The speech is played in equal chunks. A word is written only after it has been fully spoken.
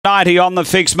90 on the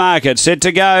fixed market. Set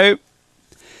to go.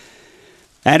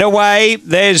 And away,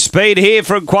 there's speed here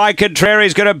from Quite Contrary.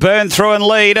 He's going to burn through and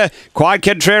lead. Quite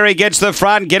Contrary gets the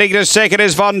front. Getting to second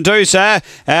is Von Dusa.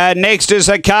 Next is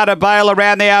the Carter Bale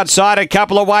around the outside. A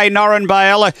couple away, Norrin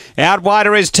Bale. Out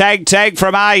wider is Tag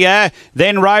from Aya.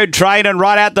 Then Road Train, and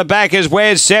right out the back is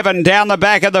Where's 7. Down the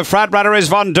back of the front runner is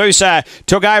Von Dusa.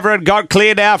 Took over and got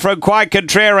clear now from Quite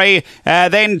Contrary.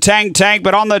 Then Tang,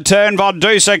 but on the turn, Von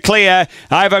Dusa clear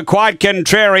over Quite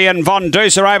Contrary, and Von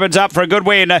Dusa opens up for a good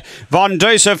win. Von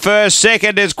Dusa first,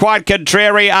 second is Quite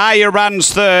Contrary. Aya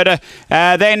runs third.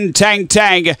 Then Tang.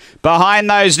 Behind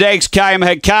those next came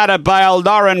Hakata Bale,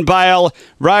 Norrin Bale,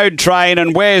 Road Train,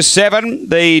 and Where's 7.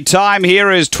 The time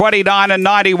here is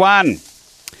 29:91.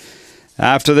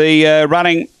 After the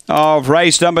running of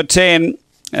race number 10,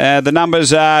 the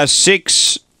numbers are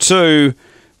 6, 2,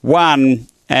 1,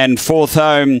 and fourth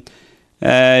home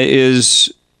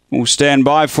we'll stand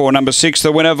by for number 6,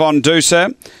 the winner, Von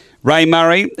Dusa. Ray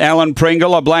Murray, Alan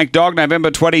Pringle, a black dog, November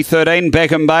 2013.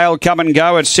 Beckham Bale, come and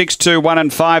go at 6, 2, 1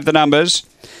 and 5, the numbers.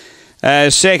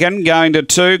 Second, going to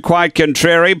 2, Quite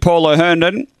Contrary, Paula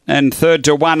Herndon. And third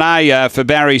to 1A for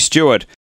Barry Stewart.